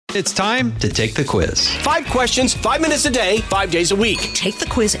It's time to take the quiz. 5 questions, 5 minutes a day, 5 days a week. Take the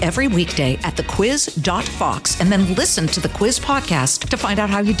quiz every weekday at thequiz.fox and then listen to the quiz podcast to find out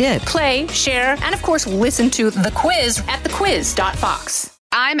how you did. Play, share, and of course, listen to the quiz at thequiz.fox.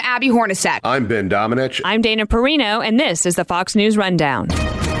 I'm Abby Hornacek. I'm Ben Domenech. I'm Dana Perino, and this is the Fox News Rundown.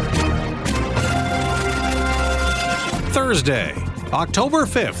 Thursday, October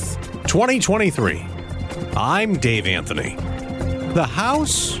 5th, 2023. I'm Dave Anthony. The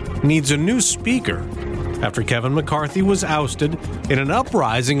House needs a new speaker after Kevin McCarthy was ousted in an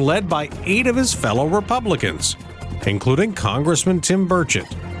uprising led by 8 of his fellow Republicans, including Congressman Tim Burchett.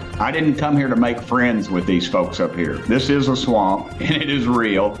 I didn't come here to make friends with these folks up here. This is a swamp, and it is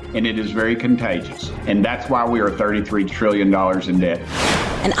real, and it is very contagious. And that's why we are $33 trillion in debt.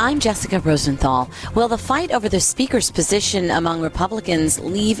 And I'm Jessica Rosenthal. Will the fight over the speaker's position among Republicans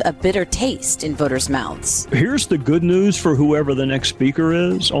leave a bitter taste in voters' mouths? Here's the good news for whoever the next speaker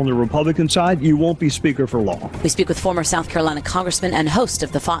is. On the Republican side, you won't be speaker for long. We speak with former South Carolina Congressman and host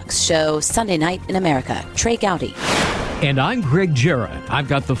of the Fox show Sunday Night in America, Trey Gowdy. And I'm Greg Jarrett. I've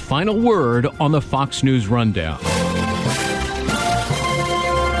got the final word on the Fox News Rundown.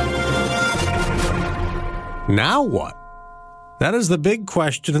 Now what? That is the big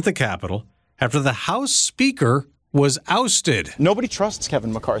question at the Capitol after the House Speaker was ousted. Nobody trusts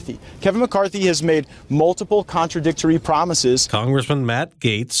Kevin McCarthy. Kevin McCarthy has made multiple contradictory promises. Congressman Matt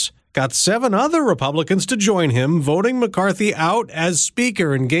Gaetz got 7 other Republicans to join him, voting McCarthy out as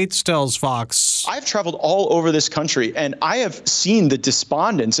Speaker, and Gaetz tells Fox. I've traveled all over this country, and I have seen the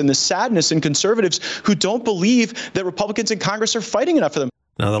despondence and the sadness in conservatives who don't believe that Republicans in Congress are fighting enough for them.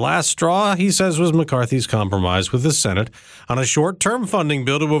 Now, the last straw, he says, was McCarthy's compromise with the Senate on a short-term funding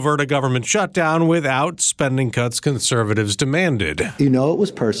bill to avert a government shutdown without spending cuts conservatives demanded. You know, it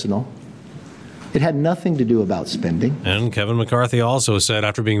was personal. It had nothing to do about spending. And Kevin McCarthy also said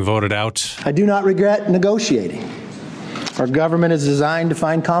after being voted out, I do not regret negotiating. Our government is designed to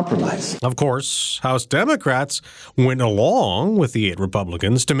find compromise. Of course, House Democrats went along with the 8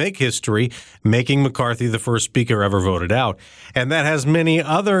 Republicans to make history, making McCarthy the first speaker ever voted out. And that has many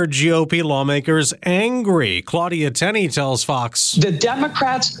other GOP lawmakers angry. Claudia Tenney tells Fox. The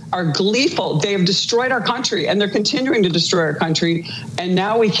Democrats are gleeful. They have destroyed our country, and they're continuing to destroy our country. And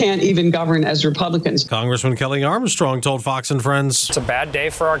now we can't even govern as Republicans. Congressman Kelly Armstrong told Fox and Friends. It's a bad day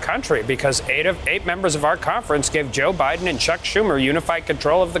for our country because 8 members of our conference gave Joe Biden and Chuck Schumer unified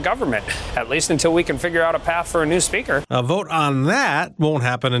control of the government, at least until we can figure out a path for a new speaker. A vote on that won't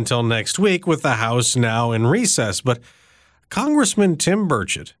happen until next week with the House now in recess. But Congressman Tim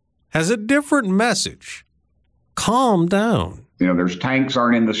Burchett has a different message. Calm down. You know, there's tanks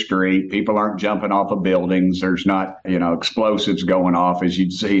aren't in the street. People aren't jumping off of buildings. There's not, explosives going off as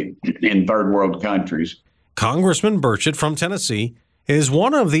you'd see in third world countries. Congressman Burchett from Tennessee is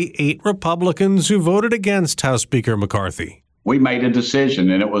one of the 8 Republicans who voted against House Speaker McCarthy. We made a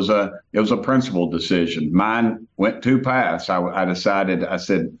decision, and it was a principled decision. Mine went 2 paths. I decided, I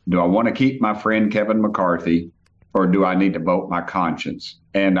said, do I want to keep my friend Kevin McCarthy, or do I need to vote my conscience?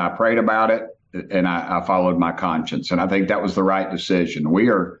 And I prayed about it, and I followed my conscience. And I think that was the right decision. We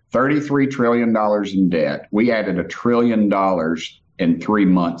are $33 trillion in debt. We added $1 trillion in 3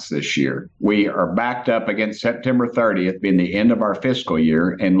 months this year. We are backed up against September 30th being the end of our fiscal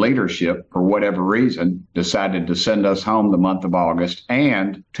year, and leadership, for whatever reason, decided to send us home the month of August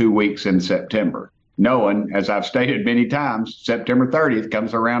and 2 weeks in September. Knowing, as I've stated many times, September 30th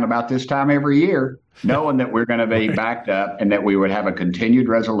comes around about this time every year, knowing that we're going to be backed up and that we would have a continued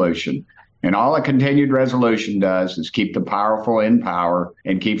resolution. And all a continued resolution does is keep the powerful in power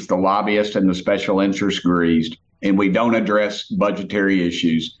and keeps the lobbyists and the special interests greased. And we don't address budgetary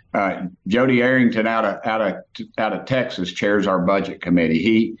issues. Jody Arrington out of Texas chairs our budget committee.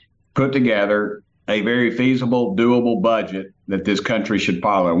 He put together a very feasible, doable budget that this country should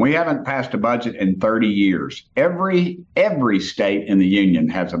follow. And we haven't passed a budget in 30 years. Every state in the union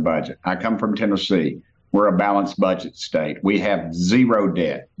has a budget. I come from Tennessee. We're a balanced budget state. We have zero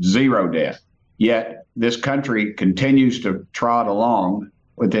debt. Yet this country continues to trot along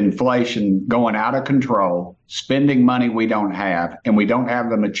with inflation going out of control, spending money we don't have, and we don't have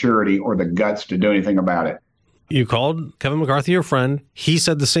the maturity or the guts to do anything about it. You called Kevin McCarthy your friend. He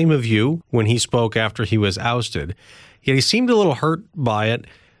said the same of you when he spoke after he was ousted. Yet he seemed a little hurt by it.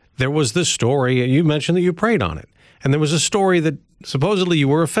 There was this story, you mentioned that you prayed on it, and there was a story that supposedly you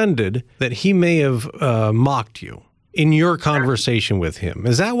were offended that he may have mocked you in your conversation with him.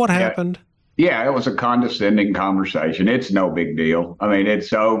 Is that what happened? Yeah, it was a condescending conversation. It's no big deal. I mean,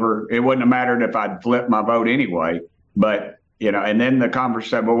 it's over. It wouldn't have mattered if I'd flipped my vote anyway. But, and then the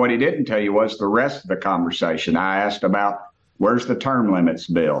conversation, well, what he didn't tell you was the rest of the conversation. I asked about where's the term limits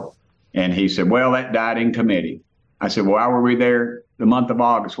bill? And he said, well, that died in committee. I said, well, why were we there the month of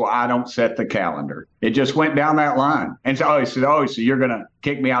August? Well, I don't set the calendar. It just went down that line. And so he said, so you're going to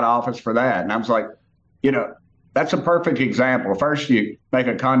kick me out of office for that? And I was like, that's a perfect example. First, you make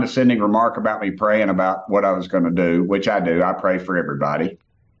a condescending remark about me praying about what I was going to do, which I do. I pray for everybody.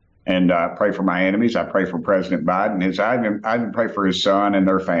 And I pray for my enemies. I pray for President Biden. I even pray for his son and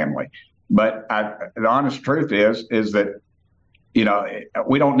their family. But the honest truth is that,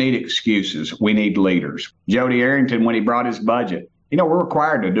 we don't need excuses. We need leaders. Jody Arrington, when he brought his budget, we're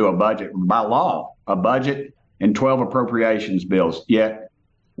required to do a budget by law, a budget and 12 appropriations bills. Yet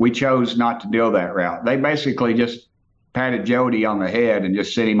we chose not to go that route. They basically just patted Jody on the head and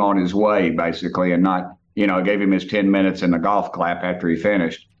just sent him on his way, basically, and not, gave him his 10 minutes in the golf clap after he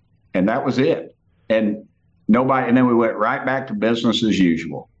finished. And that was it. And then we went right back to business as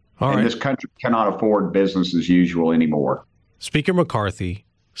usual. This country cannot afford business as usual anymore. Speaker McCarthy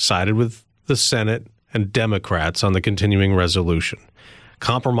sided with the Senate and Democrats on the continuing resolution,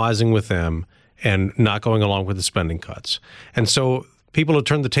 compromising with them and not going along with the spending cuts. And so people have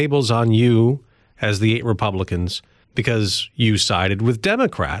turned the tables on you as the 8 Republicans because you sided with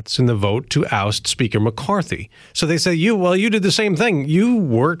Democrats in the vote to oust Speaker McCarthy. So they say, you did the same thing. You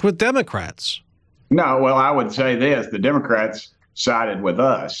worked with Democrats. No, well, I would say this. The Democrats sided with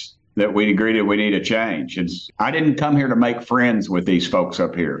us, that we agreed that we need a change. I didn't come here to make friends with these folks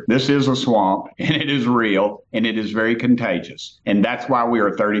up here. This is a swamp, and it is real, and it is very contagious. And that's why we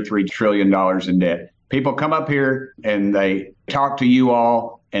are $33 trillion in debt. People come up here, and they talk to you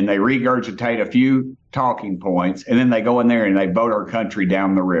all, and they regurgitate a few talking points, and then they go in there and they vote our country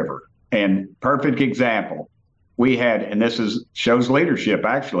down the river. And perfect example, we had, and shows leadership,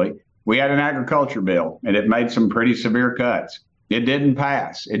 actually, we had an agriculture bill, and it made some pretty severe cuts. It didn't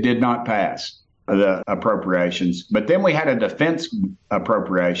pass. It did not pass the appropriations. But then we had a defense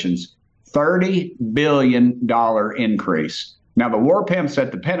appropriations, $30 billion increase. Now, the war pimps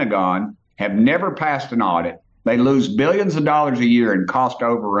at the Pentagon have never passed an audit. They lose billions of dollars a year in cost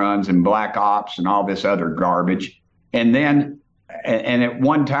overruns and black ops and all this other garbage. And at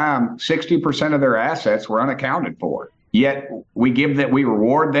one time, 60% of their assets were unaccounted for. Yet we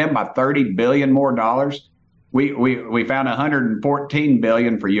reward them by $30 billion more dollars. We found $114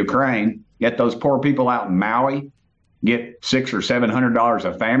 billion for Ukraine, yet those poor people out in Maui get $600 or $700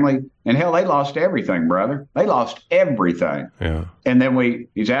 a family. And hell, they lost everything, brother. They lost everything. Yeah. And then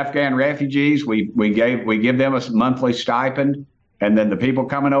these Afghan refugees, we give them a monthly stipend, and then the people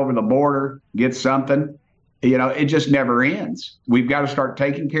coming over the border get something. It just never ends. We've got to start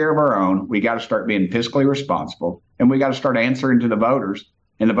taking care of our own. We got to start being fiscally responsible, and we got to start answering to the voters.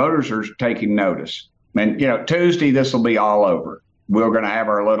 And the voters are taking notice. And, Tuesday, this will be all over. We're going to have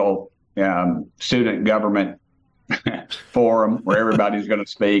our little student government forum where everybody's going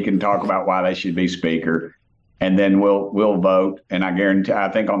to speak and talk about why they should be speaker. And then we'll vote. And I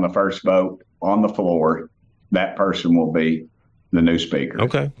think on the first vote on the floor, that person will be the new speaker.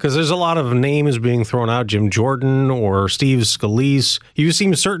 Okay. Because there's a lot of names being thrown out, Jim Jordan or Steve Scalise. You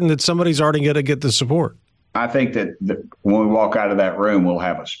seem certain that somebody's already going to get the support. I think that when we walk out of that room, we'll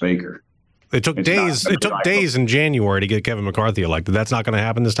have a speaker. It took days in January to get Kevin McCarthy elected. That's not going to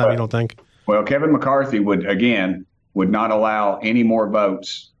happen this time, you don't think? Well, Kevin McCarthy would not allow any more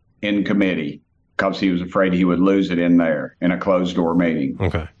votes in committee because he was afraid he would lose it in there in a closed-door meeting.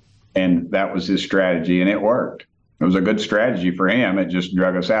 Okay. And that was his strategy, and it worked. It was a good strategy for him. It just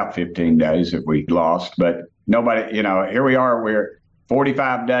drug us out 15 days that we lost. But nobody, here we are. We're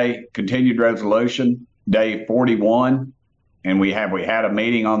 45-day continued resolution, day 41, and we had a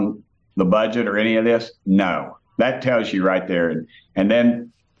meeting on the budget or any of this? No. That tells you right there. And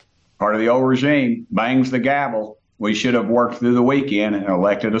then part of the old regime bangs the gavel. We should have worked through the weekend and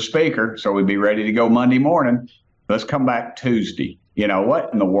elected a speaker so we'd be ready to go Monday morning. Let's come back Tuesday.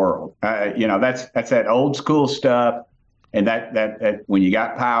 What in the world? That's that old school stuff. And that when you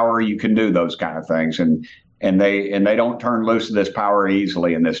got power, you can do those kind of things. And they don't turn loose of this power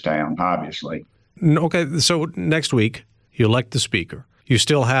easily in this town, obviously. Okay. So next week, you elect the speaker. You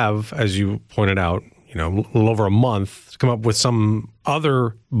still have, as you pointed out, a little over a month to come up with some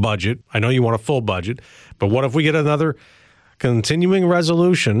other budget. I know you want a full budget, but what if we get another continuing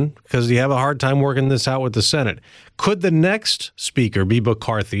resolution because you have a hard time working this out with the Senate? Could the next speaker be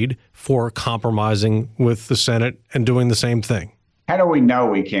McCarthy'd for compromising with the Senate and doing the same thing? How do we know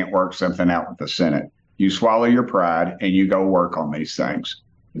we can't work something out with the Senate? You swallow your pride and you go work on these things.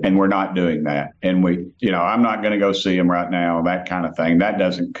 And we're not doing that. And I'm not going to go see him right now, that kind of thing. That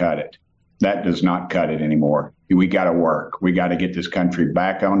doesn't cut it. That does not cut it anymore. We got to work. We got to get this country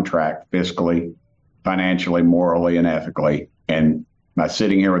back on track fiscally financially, morally, and ethically. And by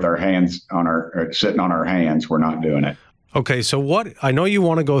sitting here with our hands on sitting on our hands, we're not doing it. Okay, so I know you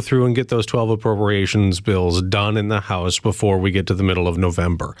want to go through and get those 12 appropriations bills done in the House before we get to the middle of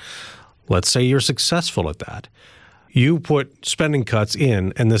November. Let's say you're successful at that. You put spending cuts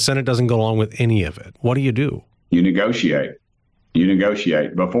in, and the Senate doesn't go along with any of it. What do? You negotiate.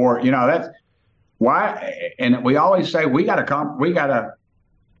 Before, that's why. And we always say we got to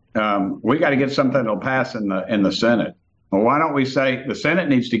get something that'll pass in the Senate. Well, why don't we say the Senate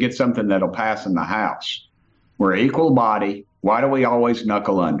needs to get something that'll pass in the House? We're an equal body. Why do we always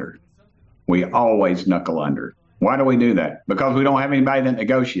knuckle under? We always knuckle under. Why do we do that? Because we don't have anybody that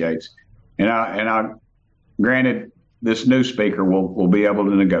negotiates. And granted, this new speaker will be able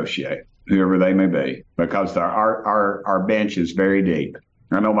to negotiate, whoever they may be, because our bench is very deep.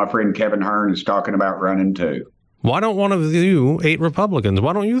 I know my friend Kevin Hearn is talking about running too. Why don't one of you 8 Republicans,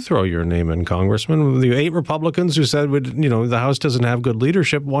 why don't you throw your name in, Congressman? The 8 Republicans who said, the House doesn't have good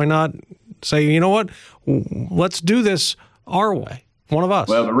leadership, why not say, you know what, let's do this our way, one of us?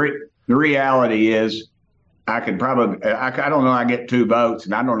 Well, the reality is I could probably, I don't know, I get 2 votes,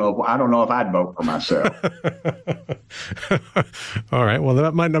 and I don't know if I'd vote for myself. All right, well,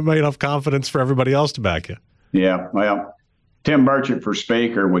 that might not be enough confidence for everybody else to back you. Yeah, well, Tim Burchett for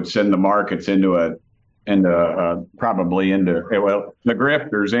Speaker would send the markets into probably into the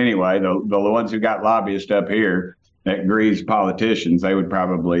grifters anyway, the ones who got lobbyists up here that grease politicians. They would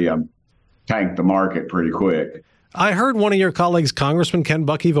probably tank the market pretty quick. I heard one of your colleagues, Congressman Ken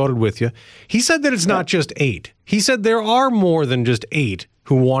Bucky, voted with you. He said that it's not just 8. He said there are more than just 8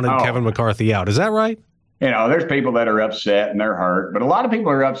 who wanted Kevin McCarthy out. Is that right? There's people that are upset and they're hurt, but a lot of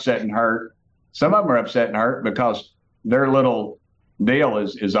people are upset and hurt. Some of them are upset and hurt because their little deal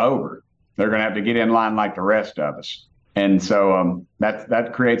is over. They're going to have to get in line like the rest of us. And so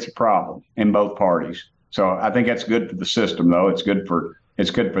that creates a problem in both parties. So I think that's good for the system, though. It's good for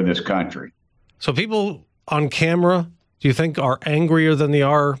this country. So people on camera, do you think, are angrier than they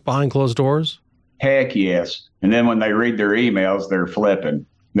are behind closed doors? Heck yes. And then when they read their emails, they're flipping.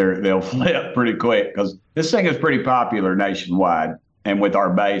 They'll flip pretty quick because this thing is pretty popular nationwide and with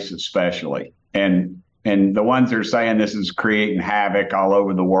our base especially. And the ones that are saying this is creating havoc all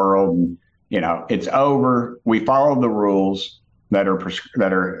over the world, and it's over. We follow the rules that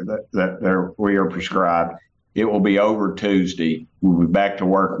we are prescribed. It will be over Tuesday. We'll be back to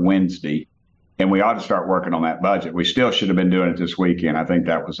work Wednesday, and we ought to start working on that budget. We still should have been doing it this weekend. I think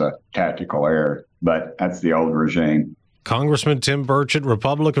that was a tactical error, but that's the old regime. Congressman Tim Burchett,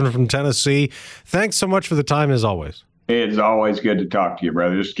 Republican from Tennessee, thanks so much for the time as always. It's always good to talk to you,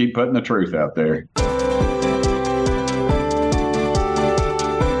 brother. Just keep putting the truth out there.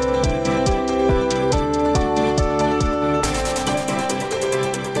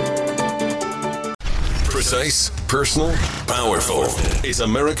 Precise, personal, powerful. It's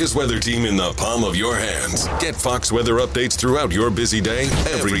America's weather team in the palm of your hands. Get Fox weather updates throughout your busy day,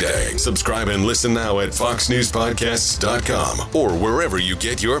 every day. Subscribe and listen now at foxnewspodcasts.com or wherever you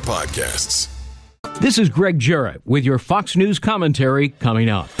get your podcasts. This is Greg Jarrett with your Fox News commentary coming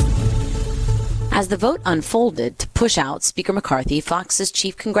up. As the vote unfolded to push out Speaker McCarthy, Fox's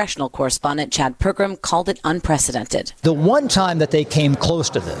chief congressional correspondent Chad Pergram called it unprecedented. The one time that they came close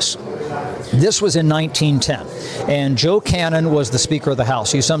to this was in 1910, and Joe Cannon was the Speaker of the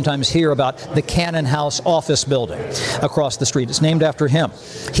House. You sometimes hear about the Cannon House office building across the street. It's named after him.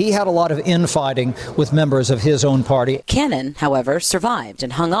 He had a lot of infighting with members of his own party. Cannon, however, survived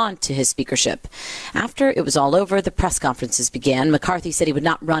and hung on to his speakership. After it was all over, the press conferences began. McCarthy said he would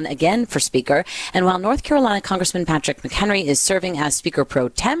not run again for Speaker. And while North Carolina Congressman Patrick McHenry is serving as Speaker pro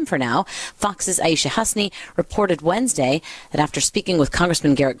tem for now, Fox's Aisha Husney reported Wednesday that after speaking with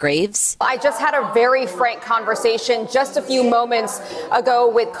Congressman Garrett Graves, I just had a very frank conversation just a few moments ago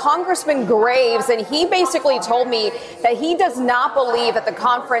with Congressman Graves, and he basically told me that he does not believe that the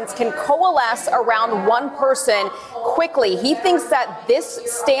conference can coalesce around one person quickly. He thinks that this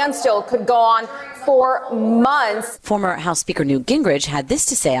standstill could go on for months. Former House Speaker Newt Gingrich had this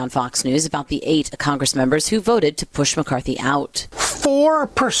to say on Fox News about the 8 Congress members who voted to push McCarthy out.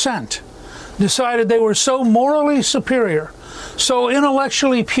 4% decided they were so morally superior, so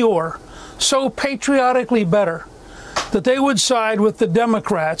intellectually pure, so patriotically better, that they would side with the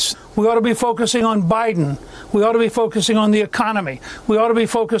Democrats. We ought to be focusing on Biden. We ought to be focusing on the economy. We ought to be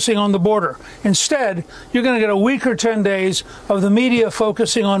focusing on the border. Instead, you're going to get a week or 10 days of the media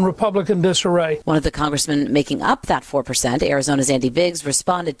focusing on Republican disarray. One of the congressmen making up that 4%, Arizona's Andy Biggs,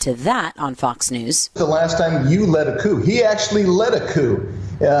 responded to that on Fox News. The last time you led a coup, he actually led a coup.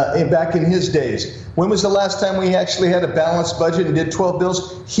 back in his days. When was the last time we actually had a balanced budget and did 12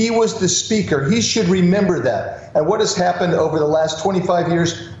 bills? He was the speaker. He should remember that. And what has happened over the last 25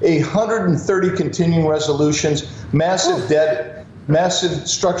 years? 130 continuing resolutions, massive debt, massive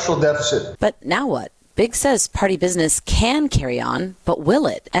structural deficit. But now what? Biggs says party business can carry on, but will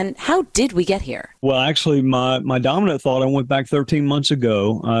it? And how did we get here? Well, actually, my dominant thought, I went back 13 months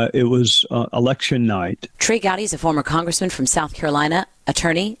ago. It was election night. Trey Gowdy is a former congressman from South Carolina,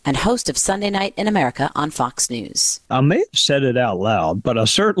 attorney, and host of Sunday Night in America on Fox News. I may have said it out loud, but I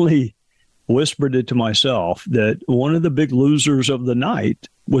certainly whispered it to myself that one of the big losers of the night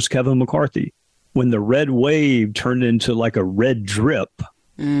was Kevin McCarthy. When the red wave turned into like a red drip,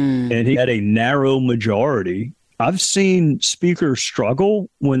 and he had a narrow majority. I've seen speakers struggle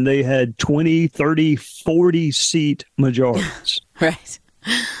when they had 20, 30, 40 seat majorities. Right.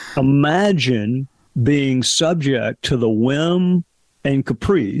 Imagine being subject to the whim and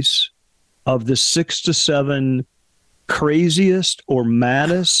caprice of the 6 to 7 craziest or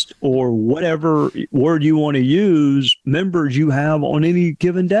maddest or whatever word you want to use members you have on any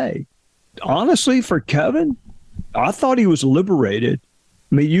given day. Honestly, for Kevin, I thought he was liberated.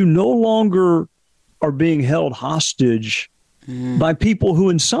 I mean, you no longer are being held hostage by people who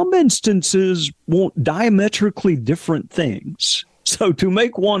in some instances want diametrically different things. So to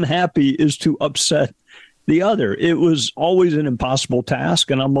make one happy is to upset the other. It was always an impossible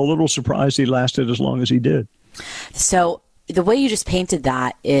task, and I'm a little surprised he lasted as long as he did. So the way you just painted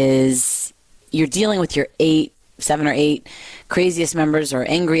that is you're dealing with your 7 or 8 craziest members or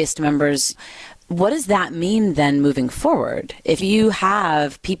angriest members. What does that mean then moving forward? If you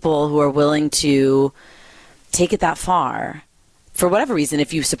have people who are willing to take it that far, for whatever reason,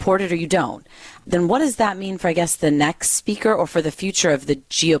 if you support it or you don't, then what does that mean for, I guess, the next speaker or for the future of the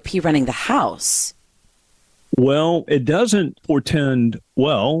GOP running the House? Well, it doesn't portend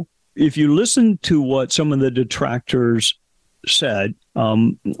well. If you listen to what some of the detractors said,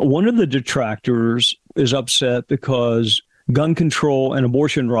 one of the detractors is upset because gun control and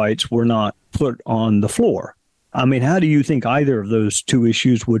abortion rights were not put on the floor. I mean, how do you think either of those two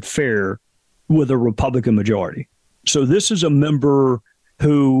issues would fare with a Republican majority? So this is a member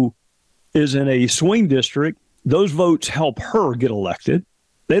who is in a swing district. Those votes help her get elected.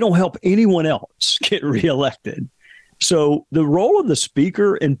 They don't help anyone else get reelected. So the role of the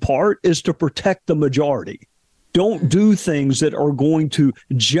speaker, in part, is to protect the majority. Don't do things that are going to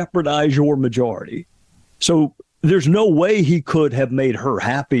jeopardize your majority. So there's no way he could have made her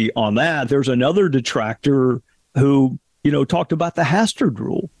happy on that. There's another detractor who, talked about the Hastert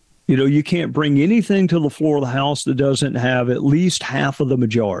rule. You can't bring anything to the floor of the House that doesn't have at least half of the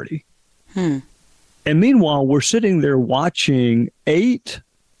majority. And meanwhile, we're sitting there watching 8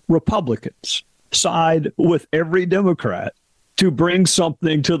 Republicans side with every Democrat to bring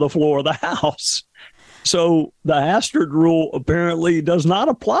something to the floor of the House. So the Hastert rule apparently does not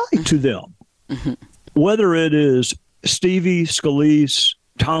apply to them. Whether it is Stevie, Scalise,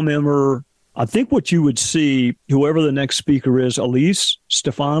 Tom Emmer, I think what you would see, whoever the next speaker is, Elise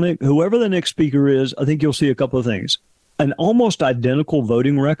Stefanik, whoever the next speaker is, I think you'll see a couple of things. An almost identical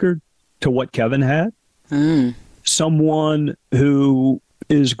voting record to what Kevin had. Someone who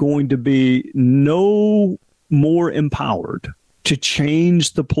is going to be no more empowered to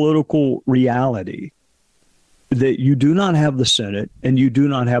change the political reality that you do not have the Senate and you do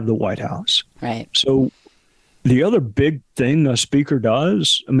not have the White House. Right. So the other big thing a speaker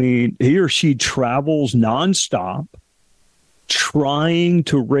does, I mean, he or she travels nonstop trying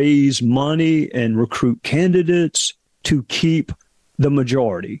to raise money and recruit candidates to keep the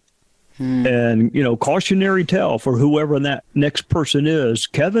majority. And, cautionary tale for whoever that next person is.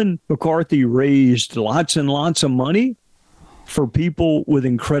 Kevin McCarthy raised lots and lots of money for people with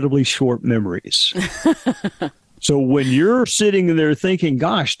incredibly short memories. So when you're sitting there thinking,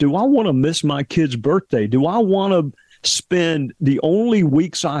 gosh, do I want to miss my kid's birthday? Do I want to spend the only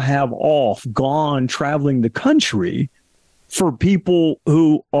weeks I have off gone traveling the country for people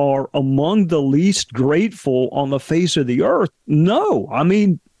who are among the least grateful on the face of the earth? No. I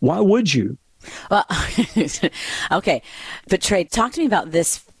mean, why would you? Well, okay. But Trey, talk to me about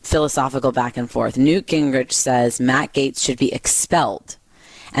this philosophical back and forth. Newt Gingrich says Matt Gaetz should be expelled.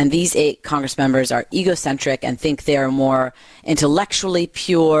 And these 8 Congress members are egocentric and think they are more intellectually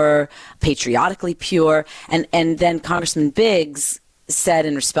pure, patriotically pure. And then Congressman Biggs said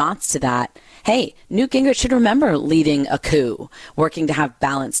in response to that, hey, Newt Gingrich should remember leading a coup, working to have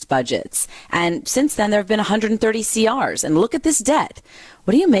balanced budgets. And since then, there have been 130 CRs. And look at this debt.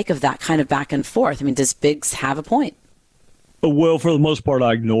 What do you make of that kind of back and forth? I mean, does Biggs have a point? Well, for the most part,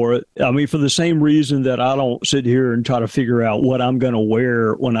 I ignore it. I mean, for the same reason that I don't sit here and try to figure out what I'm going to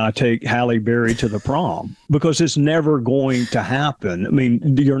wear when I take Halle Berry to the prom, because it's never going to happen. I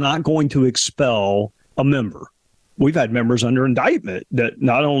mean, you're not going to expel a member. We've had members under indictment that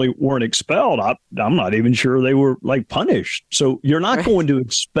not only weren't expelled, I'm not even sure they were like punished. So you're not going to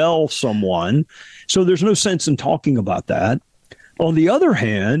expel someone. So there's no sense in talking about that. On the other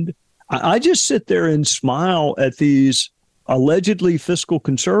hand, I just sit there and smile at these allegedly fiscal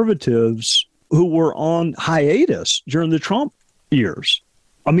conservatives who were on hiatus during the Trump years.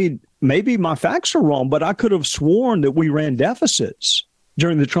 I mean, maybe my facts are wrong, but I could have sworn that we ran deficits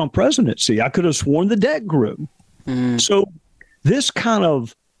during the Trump presidency. I could have sworn the debt grew. So this kind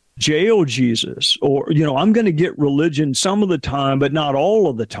of jail Jesus, or, I'm going to get religion some of the time, but not all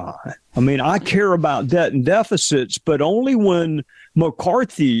of the time. I mean, I care about debt and deficits, but only when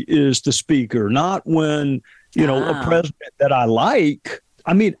McCarthy is the speaker, not when a president that I like.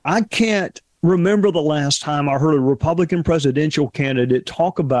 I mean, I can't remember the last time I heard a Republican presidential candidate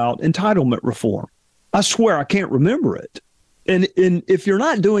talk about entitlement reform. I swear I can't remember it. And if you're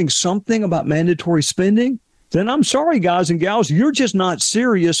not doing something about mandatory spending, then I'm sorry, guys and gals, you're just not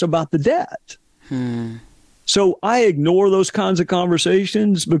serious about the debt. So I ignore those kinds of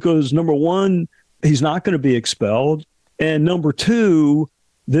conversations because, number one, he's not going to be expelled. And number two,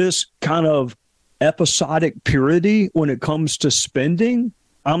 this kind of episodic purity when it comes to spending,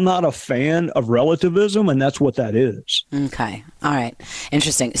 I'm not a fan of relativism, and that's what that is. Okay. All right.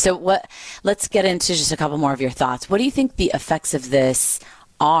 Interesting. So let's get into just a couple more of your thoughts. What do you think the effects of this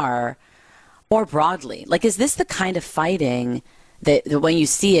are more broadly? Like, is this the kind of fighting that when you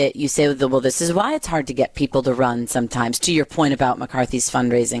see it, you say, well, this is why it's hard to get people to run sometimes, to your point about McCarthy's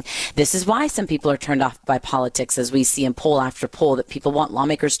fundraising. This is why some people are turned off by politics, as we see in poll after poll, that people want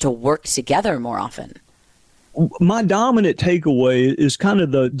lawmakers to work together more often. My dominant takeaway is kind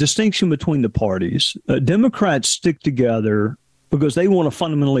of the distinction between the parties. Democrats stick together because they want to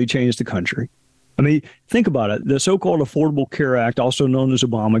fundamentally change the country. I mean, think about it. The so-called Affordable Care Act, also known as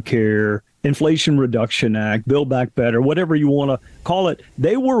Obamacare, Inflation Reduction Act, Build Back Better, whatever you want to call it,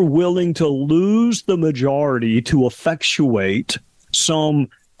 they were willing to lose the majority to effectuate some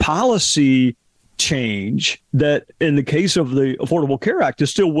policy change that, in the case of the Affordable Care Act,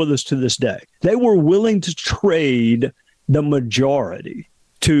 is still with us to this day. They were willing to trade the majority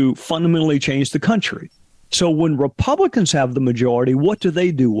to fundamentally change the country. So when Republicans have the majority, what do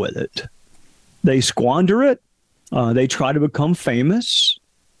they do with it? They squander it. They try to become famous.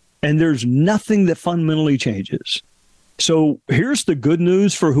 And there's nothing that fundamentally changes. So here's the good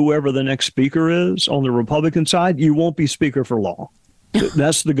news for whoever the next speaker is on the Republican side. You won't be speaker for long.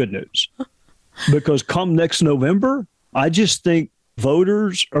 That's the good news. Because come next November, I just think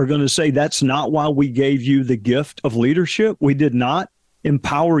voters are going to say that's not why we gave you the gift of leadership. We did not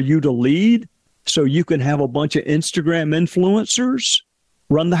empower you to lead so you can have a bunch of Instagram influencers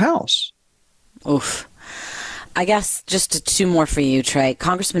run the House. Oof. I guess just two more for you, Trey.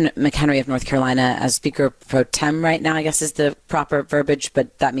 Congressman McHenry of North Carolina as Speaker pro tem right now, I guess is the proper verbiage,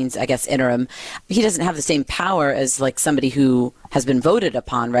 but that means, I guess, interim. He doesn't have the same power as like somebody who has been voted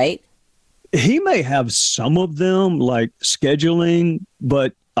upon, right? He may have some of them, like scheduling,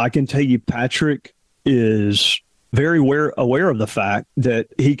 but I can tell you Patrick is very aware of the fact that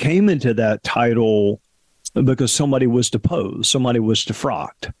he came into that title because somebody was deposed, somebody was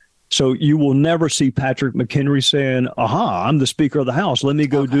defrocked. So you will never see Patrick McHenry saying, aha, I'm the Speaker of the House. Let me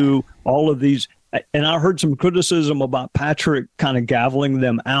go do all of these. And I heard some criticism about Patrick kind of gaveling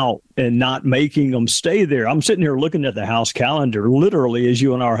them out and not making them stay there. I'm sitting here looking at the House calendar, literally, as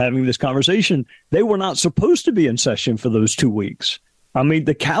you and I are having this conversation. They were not supposed to be in session for those 2 weeks. I mean,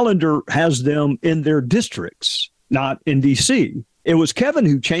 the calendar has them in their districts, not in D.C. It was Kevin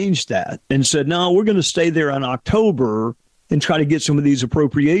who changed that and said, no, we're going to stay there in October and try to get some of these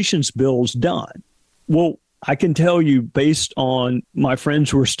appropriations bills done. Well, I can tell you, based on my friends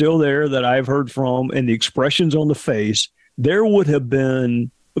who are still there that I've heard from and the expressions on the face, there would have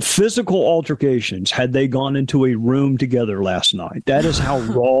been physical altercations had they gone into a room together last night. That is how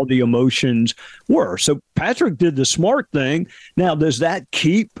raw the emotions were. So Patrick did the smart thing. Now, does that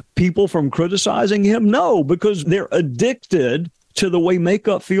keep people from criticizing him? No, because they're addicted to the way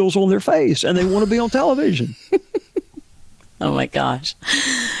makeup feels on their face and they want to be on television. Oh, my gosh.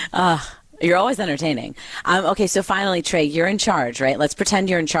 You're always entertaining. Okay, so finally, Trey, you're in charge, right? Let's pretend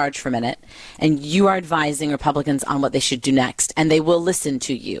you're in charge for a minute. And you are advising Republicans on what they should do next. And they will listen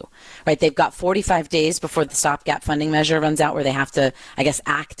to you, right? They've got 45 days before the stopgap funding measure runs out where they have to, I guess,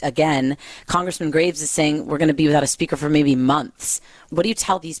 act again. Congressman Graves is saying we're going to be without a speaker for maybe months. What do you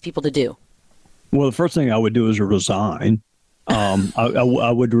tell these people to do? Well, the first thing I would do is resign.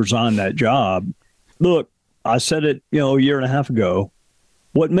 I would resign that job. Look, I said it, a year and a half ago.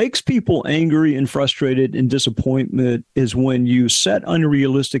 What makes people angry and frustrated and disappointment is when you set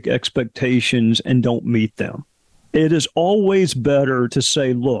unrealistic expectations and don't meet them. It is always better to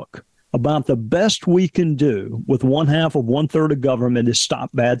say, look, about the best we can do with 1/2 of government is stop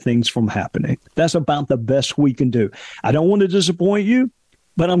bad things from happening. That's about the best we can do. I don't want to disappoint you,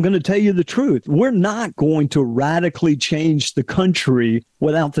 but I'm going to tell you the truth. We're not going to radically change the country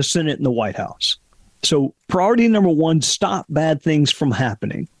without the Senate and the White House. So priority number 1, stop bad things from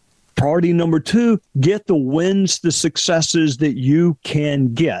happening. Priority number 2, get the wins, the successes that you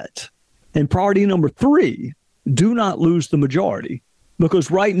can get. And priority number 3, do not lose the majority.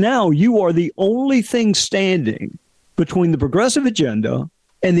 Because right now, you are the only thing standing between the progressive agenda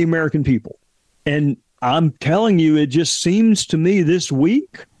and the American people. And I'm telling you, it just seems to me this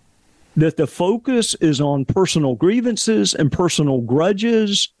week that the focus is on personal grievances and personal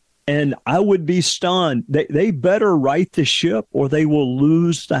grudges. And I would be stunned. They better right the ship or they will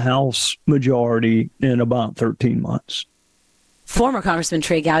lose the House majority in about 13 months. Former Congressman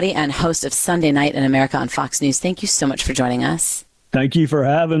Trey Gowdy and host of Sunday Night in America on Fox News, thank you so much for joining us. Thank you for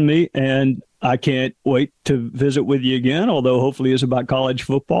having me, and I can't wait to visit with you again, although hopefully it's about college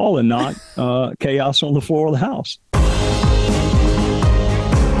football and not chaos on the floor of the House.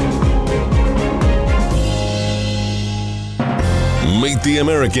 Meet the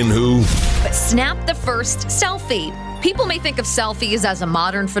American who snapped the first selfie. People may think of selfies as a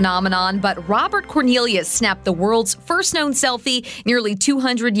modern phenomenon, but Robert Cornelius snapped the world's first known selfie nearly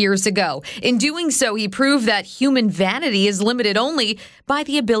 200 years ago. In doing so, he proved that human vanity is limited only by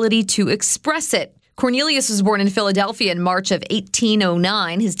the ability to express it. Cornelius was born in Philadelphia in March of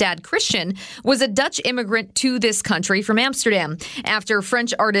 1809. His dad, Christian, was a Dutch immigrant to this country from Amsterdam. After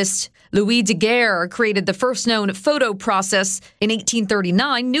French artist Louis Daguerre created the first known photo process in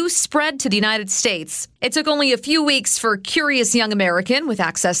 1839, news spread to the United States. It took only a few weeks for a curious young American with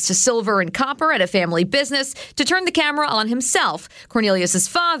access to silver and copper at a family business to turn the camera on himself. Cornelius's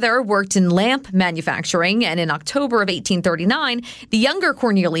father worked in lamp manufacturing, and in October of 1839, the younger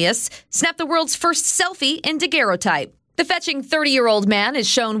Cornelius snapped the world's first selfie in daguerreotype. The fetching 30-year-old man is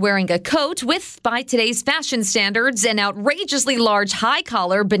shown wearing a coat with, by today's fashion standards, an outrageously large high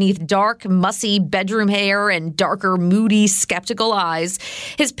collar beneath dark, mussy bedroom hair and darker, moody, skeptical eyes.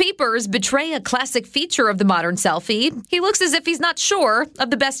 His peepers betray a classic feature of the modern selfie. He looks as if he's not sure of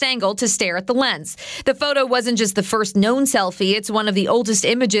the best angle to stare at the lens. The photo wasn't just the first known selfie. It's one of the oldest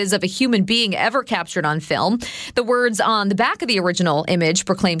images of a human being ever captured on film. The words on the back of the original image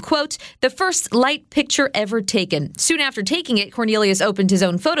proclaim, quote, "the first light picture ever taken." Soon after taking it, Cornelius opened his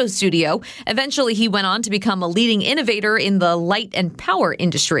own photo studio. Eventually, he went on to become a leading innovator in the light and power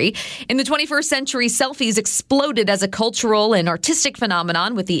industry. In the 21st century, selfies exploded as a cultural and artistic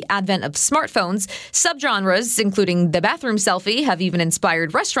phenomenon with the advent of smartphones. Subgenres, including the bathroom selfie, have even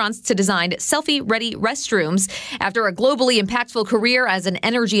inspired restaurants to design selfie-ready restrooms. After a globally impactful career as an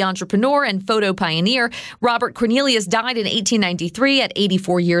energy entrepreneur and photo pioneer, Robert Cornelius died in 1893 at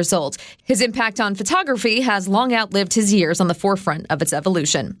 84 years old. His impact on photography has long outlived his years on the forefront of its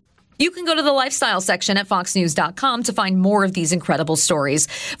evolution. You can go to the lifestyle section at foxnews.com to find more of these incredible stories.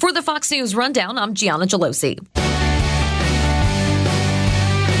 For the Fox News Rundown, I'm Gianna Gelosi.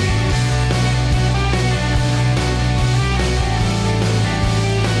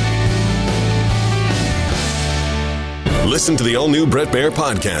 Listen to the all-new Bret Baier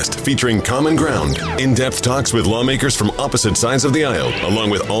podcast featuring Common Ground, in-depth talks with lawmakers from opposite sides of the aisle, along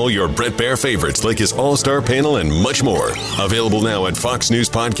with all your Bret Baier favorites like his all-star panel and much more. Available now at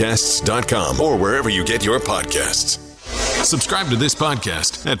foxnewspodcasts.com or wherever you get your podcasts. Subscribe to this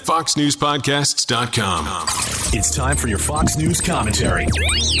podcast at foxnewspodcasts.com. It's time for your Fox News commentary.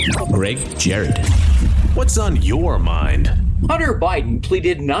 Greg Jared. What's on your mind? Hunter Biden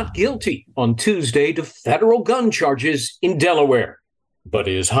pleaded not guilty on Tuesday to federal gun charges in Delaware. But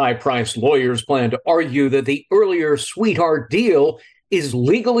his high-priced lawyers plan to argue that the earlier sweetheart deal is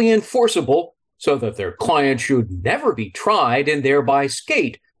legally enforceable so that their client should never be tried and thereby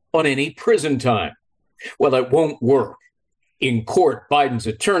skate on any prison time. Well, it won't work. In court, Biden's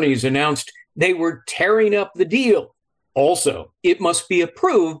attorneys announced they were tearing up the deal. Also, it must be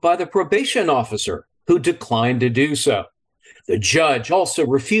approved by the probation officer, who declined to do so. The judge also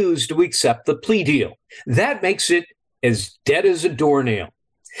refused to accept the plea deal. That makes it as dead as a doornail.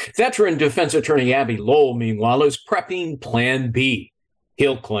 Veteran defense attorney Abby Lowell, meanwhile, is prepping Plan B.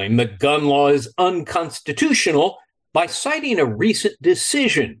 He'll claim the gun law is unconstitutional by citing a recent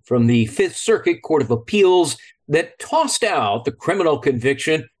decision from the Fifth Circuit Court of Appeals that tossed out the criminal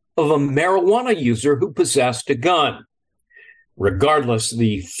conviction of a marijuana user who possessed a gun. Regardless,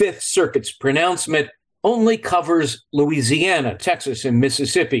 the Fifth Circuit's pronouncement only covers Louisiana, Texas, and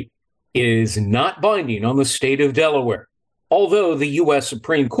Mississippi. It is not binding on the state of Delaware, although the U.S.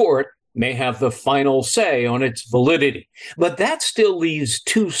 Supreme Court may have the final say on its validity. But that still leaves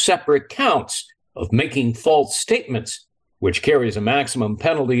two separate counts of making false statements, which carries a maximum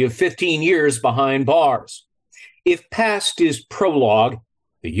penalty of 15 years behind bars. If past is prologue,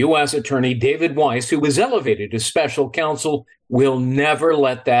 the U.S. Attorney David Weiss, who was elevated to special counsel, will never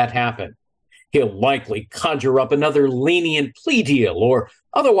let that happen. He'll likely conjure up another lenient plea deal or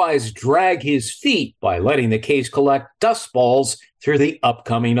otherwise drag his feet by letting the case collect dust balls through the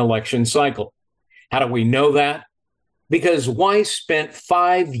upcoming election cycle. How do we know that? Because Weiss spent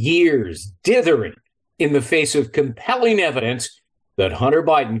 5 years dithering in the face of compelling evidence that Hunter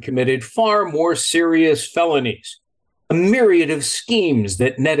Biden committed far more serious felonies, a myriad of schemes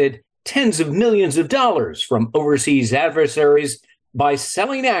that netted tens of millions of dollars from overseas adversaries by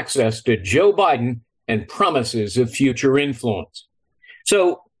selling access to Joe Biden and promises of future influence.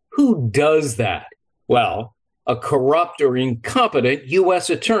 So who does that? Well, a corrupt or incompetent U.S.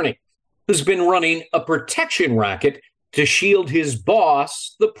 attorney who's been running a protection racket to shield his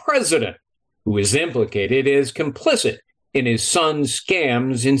boss, the president, who is implicated as complicit in his son's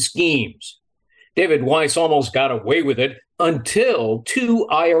scams and schemes. David Weiss almost got away with it until two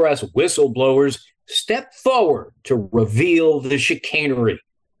IRS whistleblowers stepped forward to reveal the chicanery.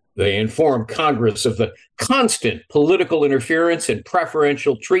 They informed Congress of the constant political interference and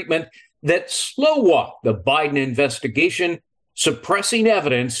preferential treatment that slow-walked the Biden investigation, suppressing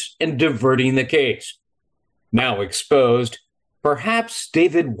evidence and diverting the case. Now exposed, perhaps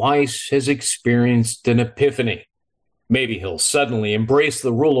David Weiss has experienced an epiphany. Maybe he'll suddenly embrace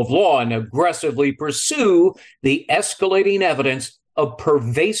the rule of law and aggressively pursue the escalating evidence of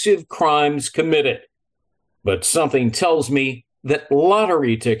pervasive crimes committed. But something tells me that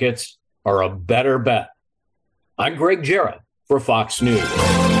lottery tickets are a better bet. I'm Greg Jarrett for Fox News.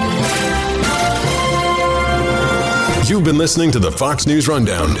 You've been listening to the Fox News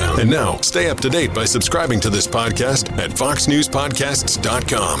Rundown. And now, stay up to date by subscribing to this podcast at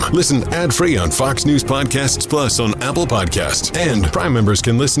foxnewspodcasts.com. Listen ad-free on Fox News Podcasts Plus on Apple Podcasts. And Prime members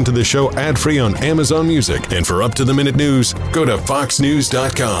can listen to the show ad-free on Amazon Music. And for up-to-the-minute news, go to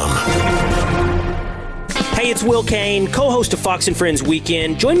foxnews.com. Hey, it's Will Kane, co-host of Fox and Friends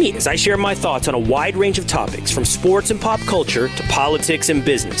Weekend. Join me as I share my thoughts on a wide range of topics, from sports and pop culture to politics and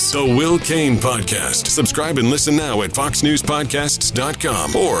business. The Will Kane Podcast. Subscribe and listen now at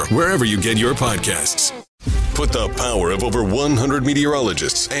foxnewspodcasts.com or wherever you get your podcasts. Put the power of over 100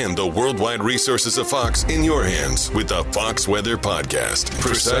 meteorologists and the worldwide resources of Fox in your hands with the Fox Weather Podcast.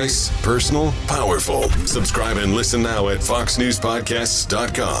 Precise, personal, powerful. Subscribe and listen now at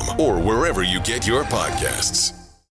foxnewspodcasts.com or wherever you get your podcasts.